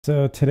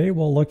So today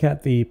we'll look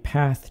at the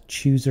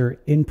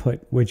PathChooserInput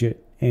widget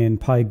in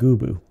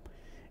Pygubu.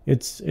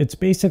 It's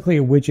basically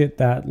a widget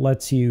that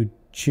lets you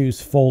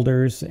choose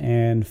folders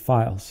and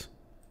files.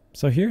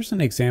 So here's an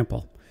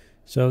example.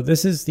 So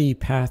this is the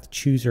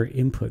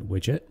PathChooserInput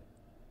widget.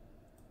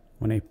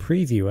 When I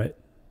preview it,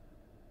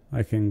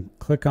 I can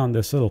click on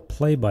this little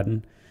play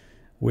button,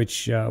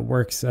 which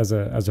works as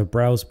a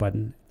browse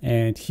button.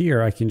 And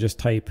here I can just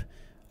type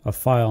a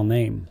file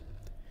name.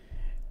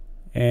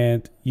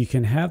 And you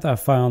can have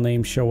that file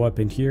name show up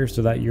in here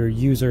so that your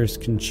users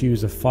can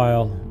choose a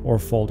file or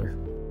folder.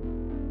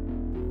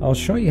 I'll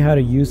show you how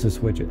to use this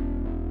widget.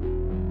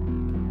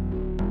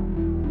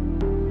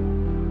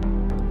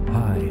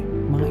 Hi,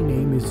 my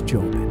name is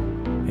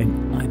Jobin,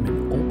 and I'm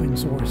an open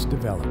source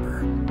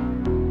developer.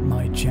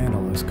 My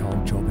channel is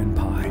called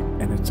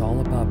JobinPy, and it's all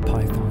about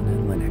Python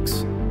and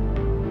Linux.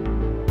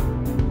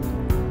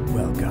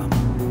 Welcome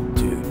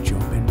to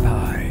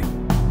JobinPy.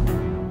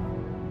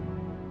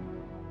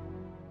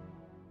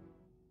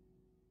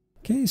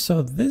 Okay,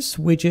 so this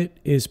widget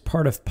is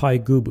part of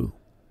Pygubu.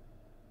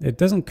 It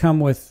doesn't come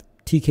with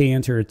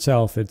Tkinter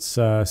itself, it's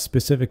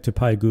specific to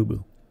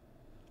Pygubu.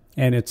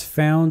 And it's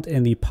found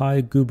in the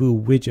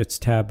Pygubu widgets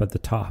tab at the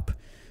top.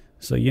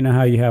 So you know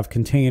how you have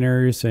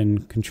containers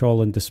and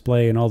control and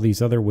display and all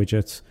these other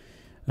widgets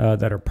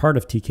that are part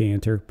of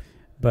Tkinter.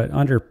 But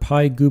under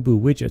Pygubu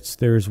widgets,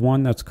 there's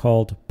one that's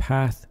called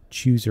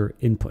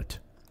PathChooserInput.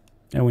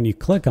 And when you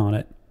click on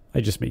it, I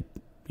just made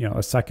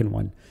a second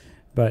one.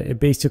 But it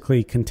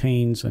basically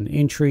contains an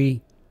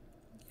entry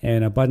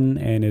and a button,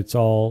 and it's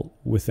all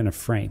within a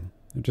frame.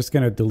 I'm just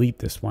going to delete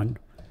this one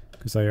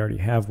because I already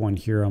have one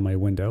here on my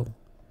window.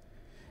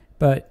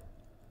 But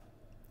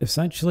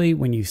essentially,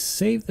 when you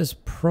save this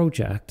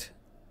project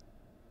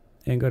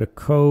and go to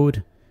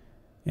code,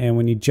 and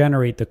when you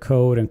generate the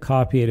code and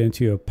copy it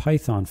into a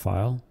Python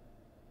file,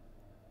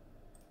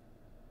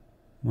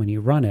 when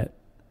you run it,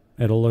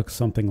 it'll look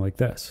something like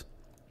this.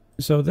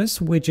 So this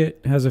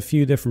widget has a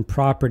few different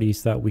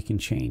properties that we can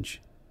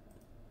change.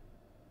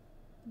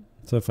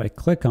 So if I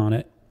click on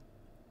it,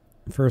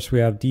 first we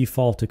have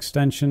default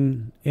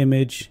extension,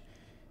 image,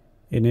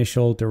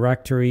 initial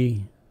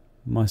directory,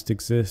 must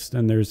exist,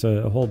 and there's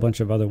a whole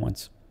bunch of other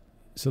ones.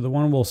 So the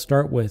one we'll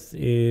start with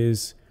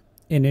is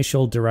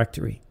initial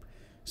directory.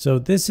 So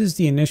this is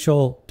the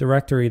initial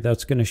directory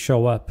that's going to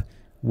show up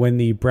when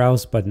the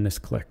browse button is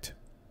clicked.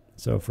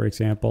 So for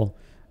example,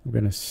 I'm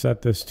going to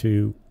set this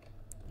to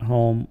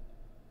home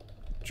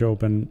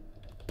Jobin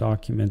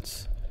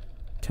documents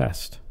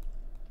test.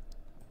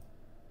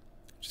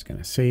 Just going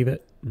to save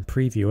it and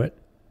preview it.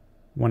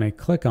 When I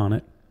click on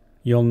it,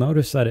 you'll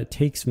notice that it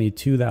takes me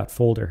to that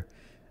folder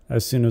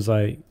as soon as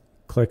I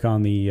click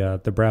on the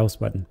browse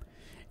button.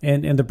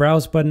 And the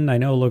browse button, I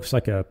know, looks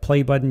like a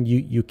play button.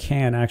 You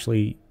can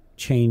actually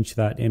change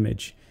that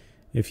image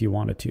if you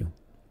wanted to.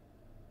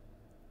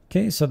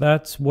 Okay, so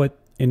that's what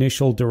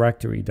initial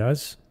directory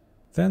does.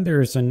 Then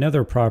there's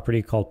another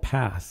property called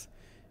path.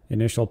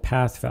 Initial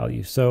path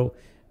value. So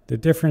the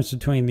difference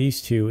between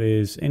these two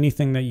is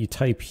anything that you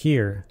type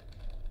here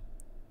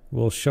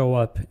will show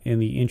up in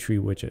the entry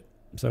widget.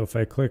 So if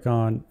I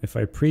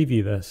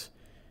preview this,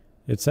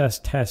 it says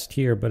test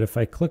here, but if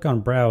I click on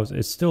browse,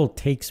 it still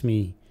takes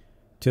me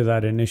to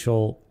that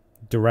initial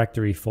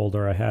directory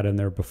folder I had in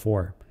there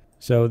before.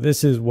 So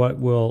this is what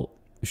will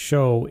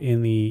show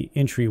in the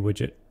entry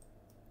widget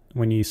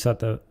when you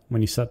set the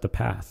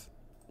path.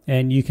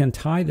 And you can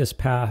tie this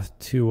path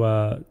to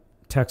a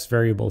text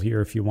variable here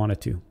if you wanted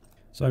to.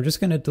 So I'm just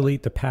going to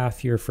delete the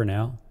path here for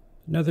now.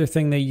 Another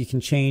thing that you can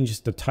change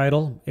is the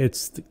title.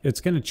 It's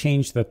going to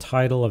change the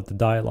title of the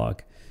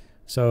dialog.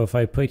 So if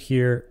I put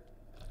here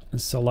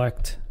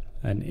select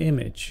an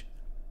image,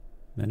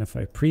 and if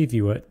I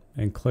preview it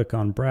and click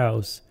on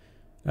browse,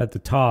 at the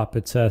top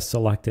it says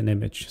select an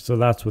image. So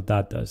that's what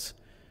that does.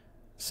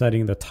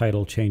 Setting the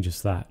title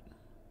changes that.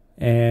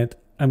 And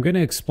I'm going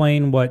to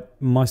explain what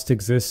must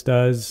exist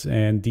does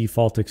and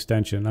default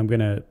extension. I'm going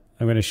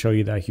to show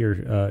you that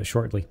here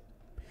shortly.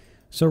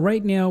 So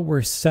right now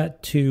we're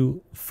set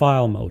to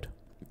file mode.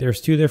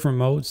 There's two different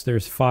modes.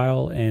 There's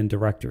file and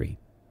directory.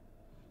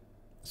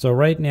 So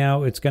right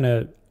now it's going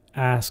to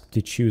ask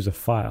to choose a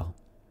file.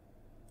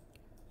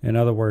 In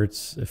other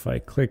words, if I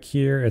click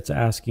here, it's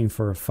asking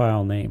for a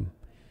file name.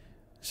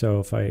 So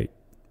if I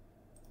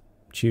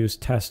choose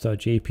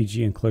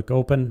test.jpg and click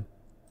open,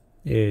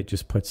 it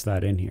just puts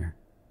that in here.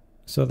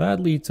 So that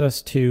leads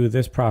us to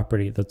this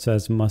property that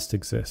says must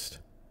exist.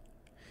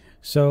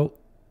 So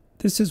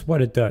this is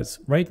what it does.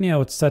 Right now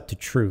it's set to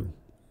true.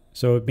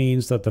 So it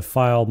means that the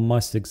file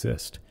must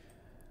exist.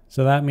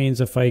 So that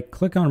means if I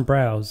click on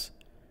browse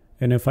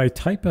and if I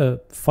type a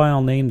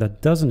file name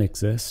that doesn't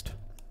exist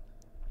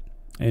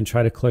and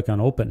try to click on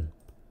open,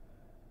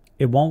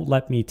 it won't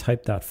let me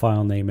type that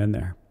file name in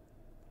there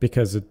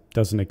because it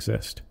doesn't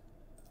exist.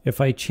 If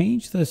I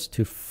change this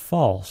to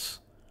false,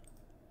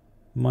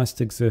 must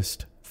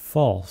exist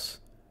false,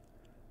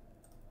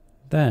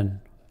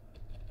 then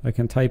I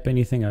can type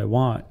anything I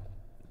want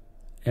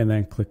and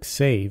then click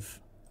save,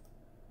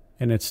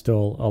 and it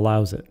still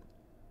allows it.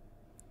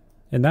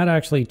 And that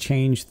actually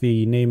changed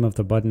the name of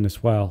the button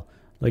as well.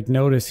 Like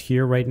notice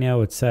here right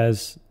now it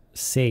says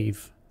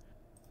save.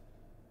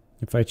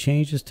 If I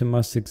change this to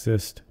must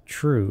exist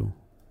true,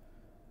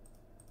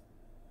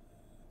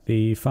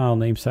 the file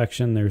name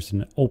section, there's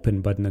an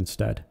open button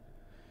instead.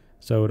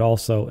 So it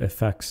also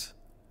affects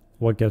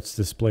what gets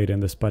displayed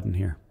in this button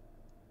here.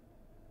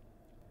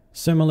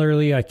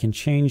 Similarly, I can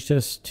change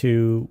this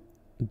to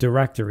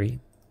directory.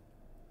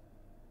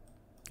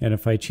 And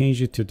if I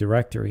change it to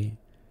directory,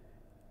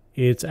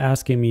 it's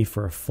asking me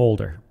for a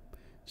folder.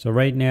 So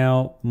right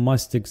now,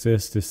 must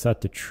exist is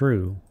set to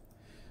true.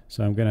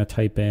 So I'm going to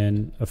type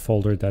in a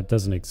folder that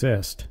doesn't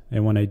exist.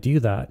 And when I do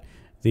that,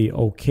 the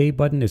OK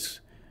button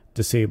is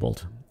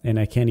disabled. And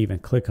I can't even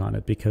click on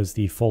it because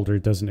the folder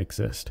doesn't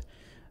exist.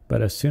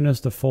 But as soon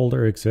as the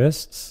folder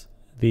exists,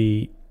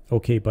 the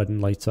OK button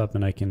lights up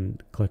and I can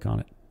click on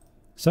it.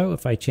 So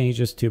if I change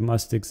this to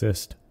must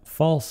exist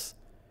false,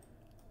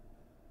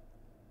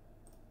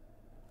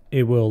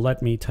 it will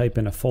let me type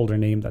in a folder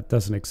name that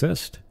doesn't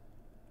exist.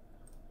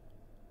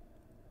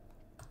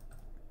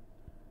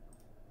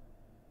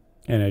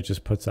 And it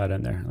just puts that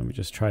in there. Let me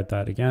just try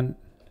that again.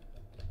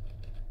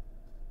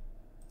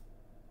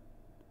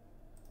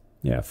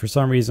 Yeah, for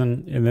some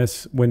reason in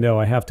this window,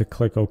 I have to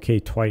click OK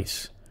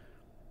twice.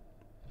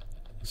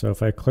 So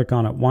if I click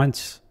on it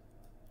once,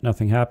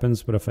 nothing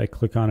happens. But if I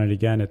click on it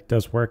again, it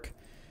does work.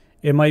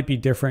 It might be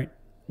different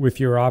with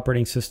your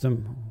operating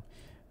system.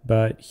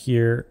 But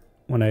here,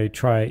 when I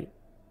try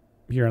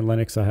here on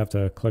Linux, I have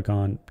to click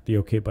on the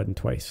OK button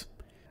twice.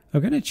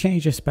 I'm going to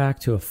change this back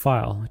to a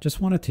file. I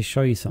just wanted to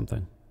show you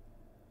something.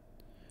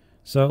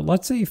 So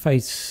let's say if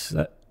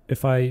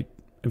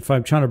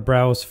I'm trying to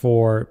browse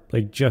for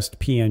like just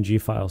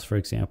PNG files, for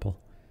example,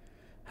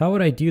 how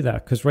would I do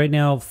that? Because right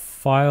now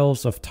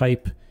files of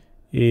type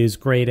is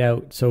grayed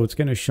out, so it's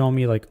going to show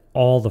me like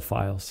all the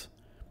files.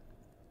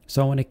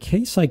 So in a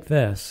case like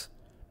this,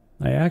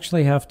 I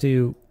actually have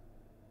to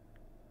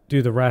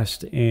do the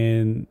rest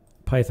in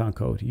Python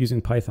code,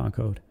 using Python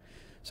code.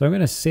 So I'm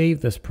going to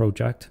save this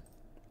project,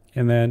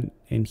 and then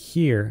in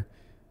here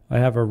I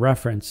have a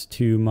reference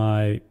to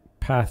my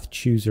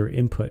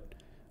PathChooserInput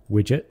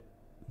widget.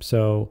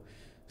 So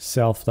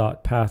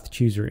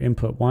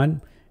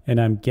self.PathChooserInput1, and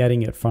I'm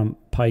getting it from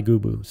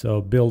Pygubu.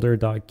 So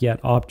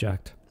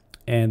builder.getObject,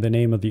 and the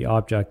name of the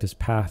object is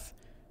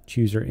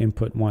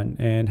PathChooserInput1.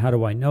 And how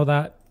do I know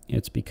that?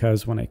 It's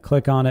because when I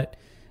click on it,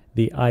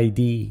 the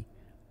ID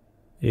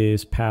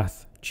is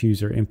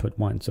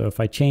PathChooserInput1. So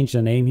if I change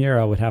the name here,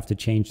 I would have to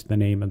change the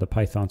name of the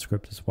Python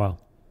script as well.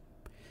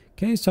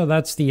 Okay, so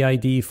that's the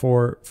ID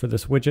for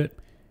this widget,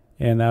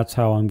 and that's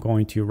how I'm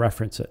going to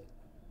reference it.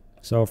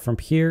 So from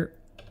here,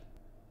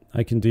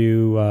 I can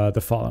do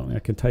the following. I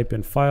can type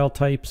in file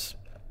types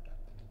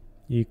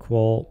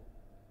equal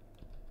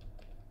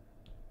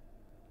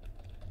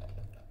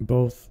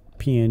both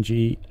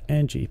PNG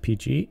and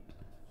JPG.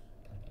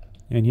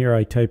 And here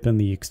I type in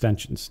the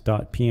extensions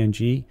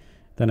 .png,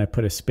 then I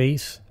put a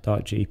space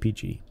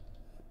 .jpg.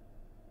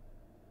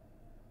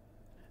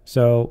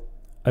 So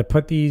I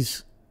put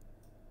these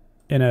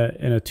in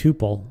a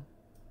tuple.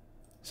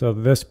 So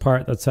this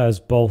part that says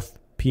both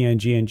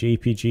PNG and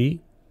JPG,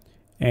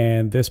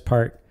 and this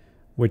part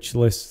which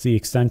lists the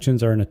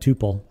extensions are in a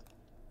tuple,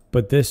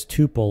 but this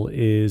tuple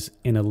is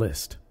in a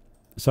list.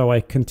 So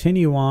I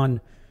continue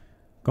on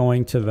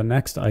going to the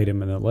next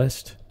item in the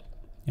list,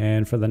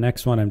 and for the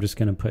next one I'm just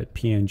going to put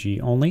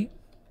PNG only,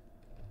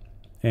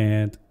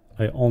 and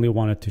I only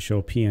want it to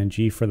show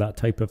PNG for that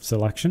type of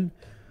selection.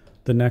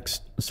 The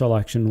next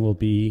selection will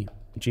be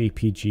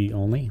JPG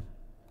only,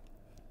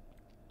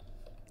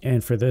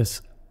 and for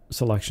this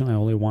selection I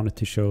only want it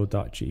to show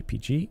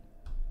 .jpg.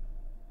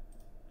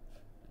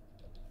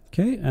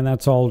 Okay, and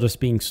that's all just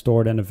being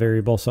stored in a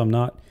variable, so I'm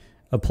not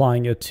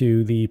applying it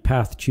to the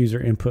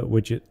PathChooserInput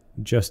widget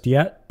just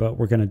yet, but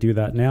we're going to do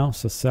that now.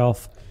 So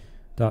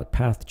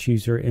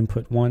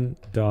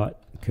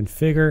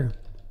self.PathChooserInput1.configure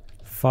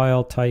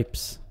file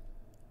types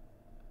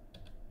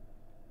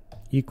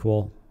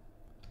equal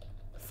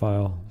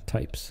file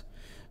types.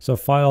 So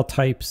file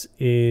types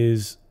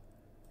is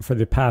for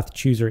the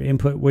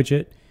PathChooserInput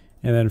widget,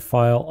 and then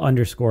file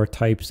underscore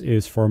types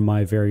is for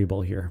my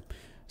variable here.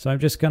 So I'm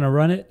just going to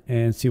run it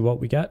and see what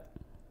we get.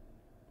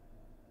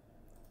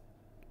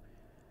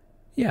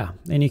 Yeah,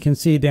 and you can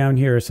see down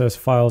here it says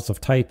files of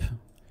type,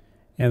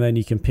 and then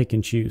you can pick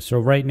and choose. So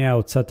right now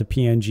it's set to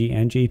PNG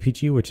and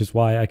JPG, which is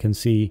why I can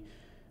see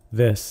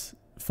this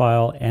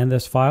file and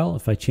this file.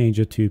 If I change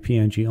it to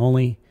PNG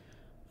only,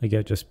 I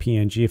get just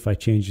PNG. If I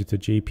change it to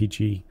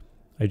JPG,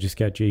 I just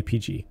get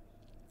JPG.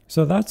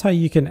 So that's how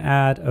you can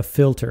add a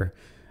filter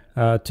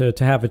to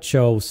have it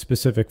show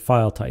specific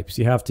file types.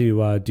 You have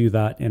to do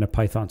that in a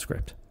Python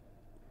script.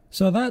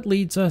 So that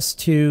leads us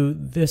to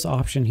this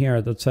option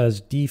here that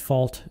says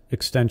default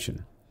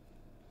extension.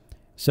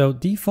 So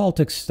default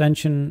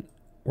extension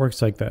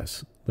works like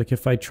this. Like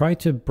if I try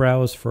to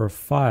browse for a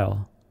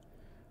file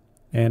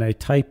and I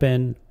type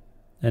in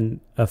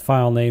a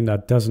file name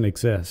that doesn't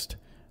exist,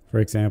 for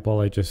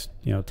example, I just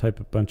type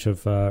a bunch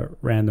of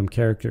random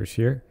characters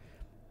here,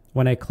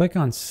 when I click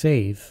on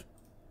save,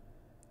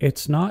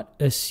 it's not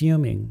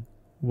assuming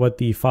what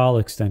the file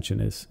extension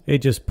is. It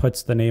just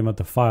puts the name of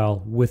the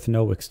file with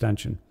no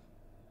extension.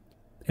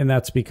 And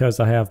that's because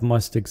I have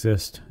must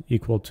exist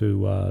equal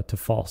to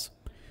false.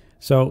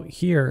 So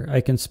here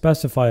I can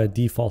specify a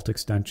default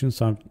extension.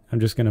 So I'm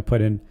just going to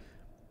put in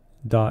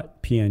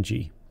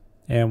 .png.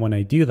 And when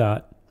I do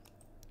that,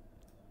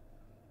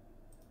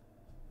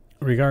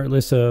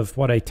 regardless of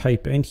what I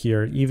type in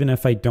here, even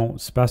if I don't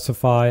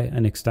specify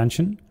an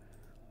extension,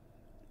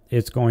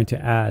 it's going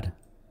to add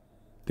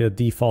the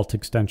default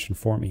extension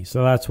for me.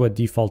 So that's what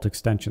default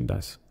extension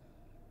does.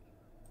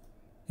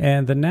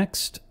 And the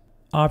next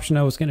option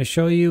I was going to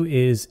show you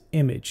is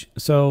image.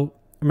 So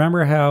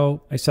remember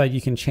how I said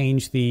you can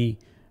change the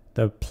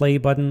play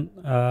button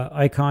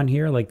icon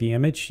here, like the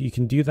image? You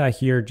can do that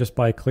here just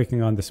by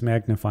clicking on this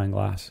magnifying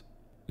glass.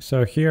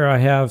 So here I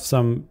have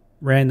some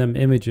random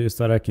images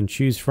that I can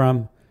choose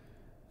from.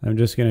 I'm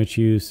just going to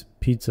choose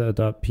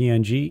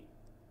pizza.png.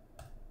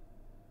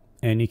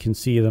 And you can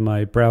see that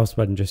my browse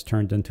button just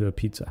turned into a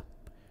pizza.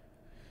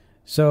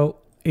 So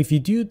if you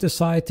do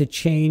decide to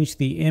change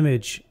the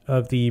image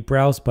of the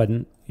browse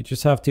button, you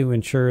just have to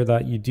ensure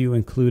that you do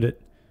include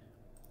it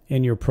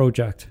in your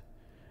project.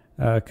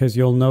 Because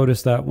you'll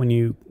notice that when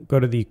you go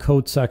to the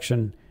code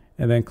section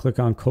and then click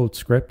on code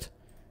script,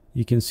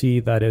 you can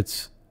see that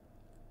it's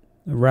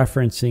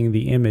referencing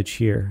the image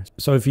here.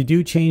 So if you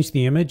do change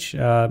the image,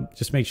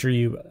 just make sure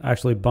you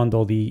actually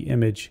bundle the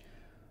image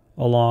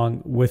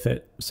along with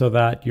it so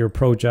that your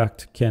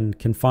project can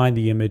find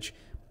the image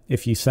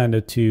if you send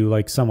it to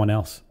like someone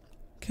else.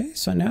 Okay,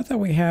 so now that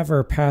we have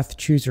our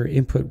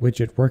PathChooserInput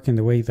widget working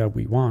the way that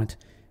we want,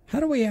 how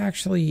do we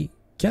actually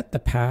get the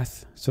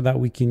path so that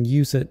we can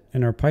use it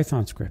in our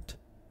Python script?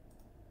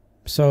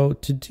 So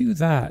to do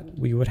that,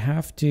 we would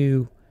have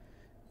to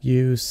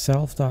use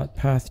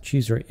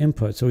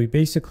self.PathChooserInput. So we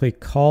basically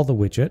call the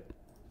widget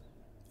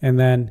and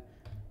then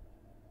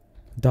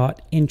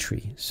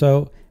 .entry.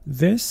 So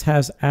this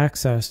has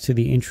access to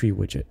the entry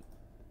widget.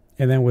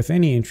 And then with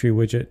any entry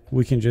widget,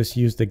 we can just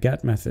use the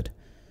get method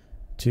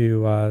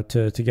to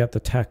get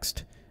the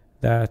text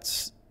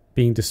that's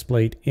being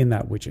displayed in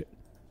that widget.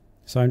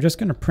 So I'm just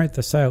going to print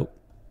this out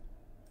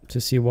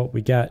to see what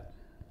we get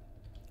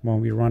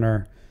when we run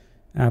our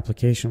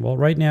application. Well,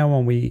 right now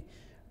when we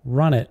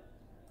run it,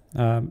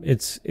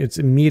 it's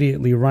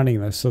immediately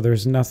running this. So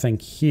there's nothing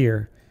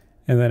here,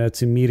 and then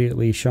it's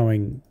immediately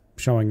showing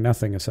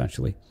nothing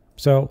essentially.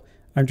 So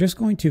I'm just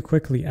going to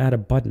quickly add a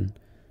button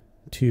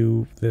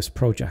to this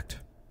project.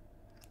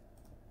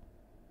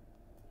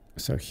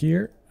 So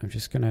here, I'm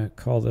just going to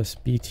call this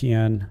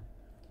btn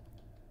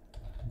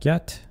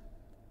get,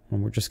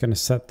 and we're just going to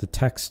set the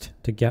text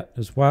to get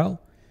as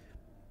well.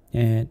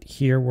 And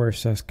here where it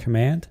says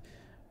command,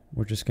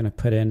 we're just going to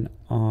put in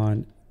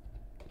on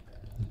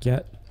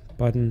get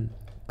button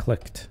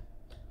clicked.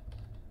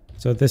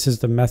 So this is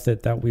the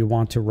method that we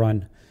want to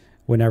run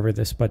whenever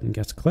this button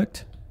gets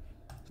clicked.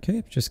 Okay,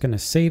 I'm just going to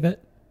save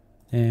it,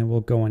 and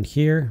we'll go in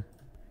here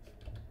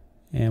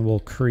and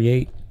we'll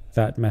create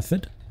that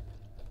method.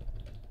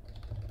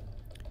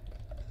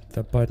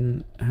 The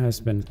button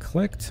has been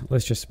clicked.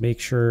 Let's just make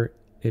sure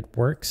it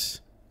works.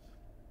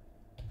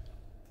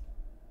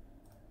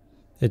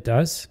 It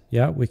does.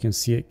 Yeah, we can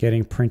see it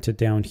getting printed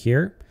down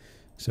here.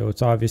 So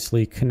it's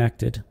obviously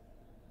connected.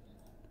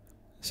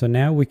 So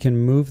now we can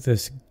move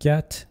this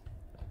get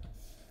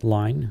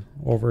line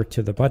over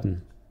to the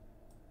button.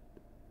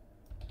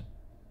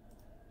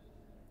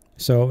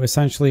 So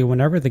essentially,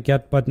 whenever the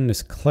get button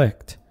is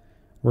clicked,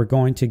 we're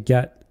going to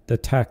get the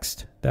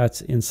text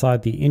that's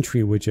inside the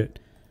entry widget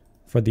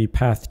for the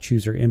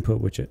PathChooserInput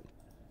widget.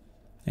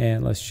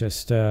 And let's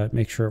just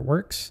make sure it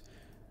works.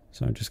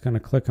 So I'm just going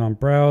to click on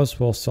browse.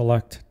 We'll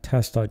select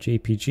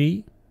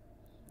test.jpg.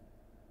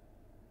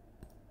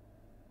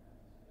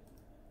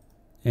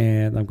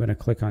 And I'm going to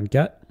click on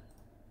get.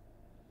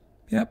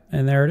 Yep,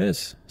 and there it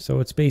is. So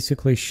it's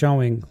basically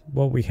showing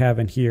what we have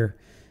in here.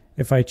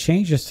 If I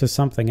change this to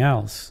something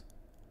else,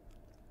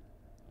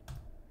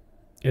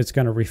 it's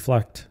going to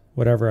reflect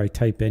whatever I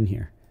type in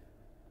here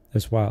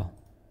as well.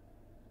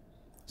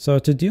 So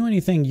to do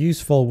anything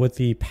useful with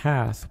the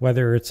path,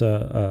 whether it's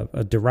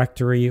a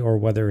directory or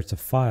whether it's a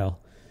file,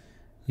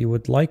 you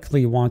would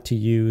likely want to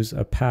use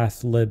a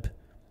pathlib,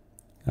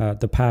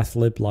 the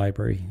pathlib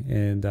library.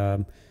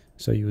 And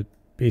so you would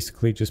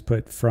basically just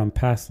put from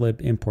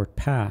pathlib import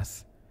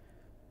path.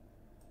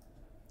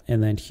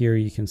 And then here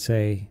you can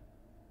say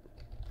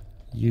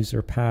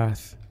user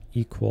path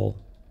equal.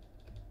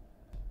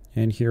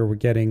 And here we're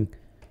getting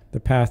the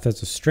path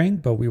as a string,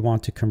 but we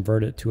want to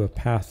convert it to a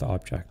path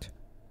object.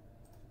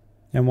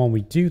 And when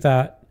we do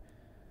that,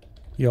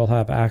 you'll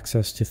have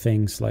access to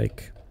things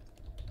like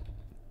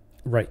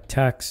write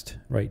text,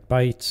 write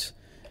bytes.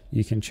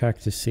 You can check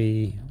to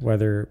see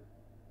whether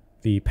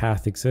the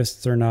path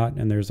exists or not.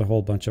 And there's a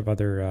whole bunch of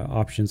other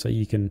options that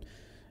you can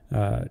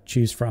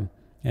choose from,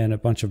 and a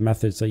bunch of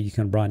methods that you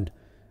can run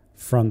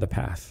from the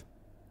path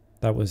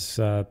that was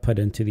put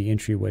into the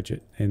entry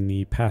widget in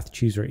the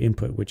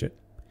PathChooserInput widget.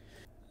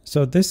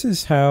 So this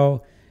is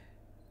how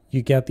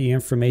you get the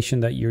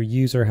information that your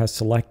user has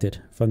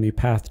selected from the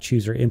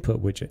PathChooserInput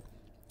widget.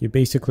 You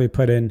basically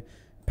put in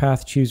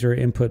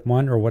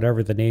PathChooserInput1, or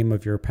whatever the name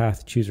of your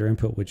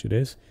PathChooserInput widget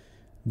is,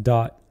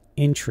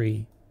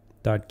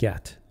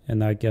 .entry.get,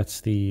 and that gets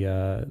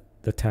the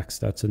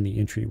text that's in the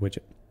entry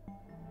widget.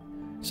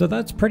 So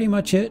that's pretty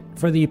much it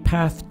for the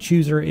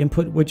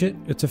PathChooserInput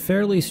widget. It's a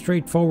fairly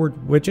straightforward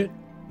widget,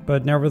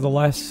 but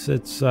nevertheless,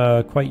 it's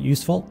quite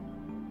useful.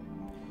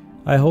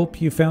 I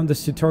hope you found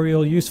this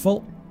tutorial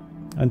useful.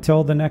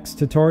 Until the next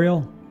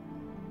tutorial,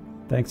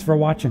 thanks for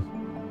watching.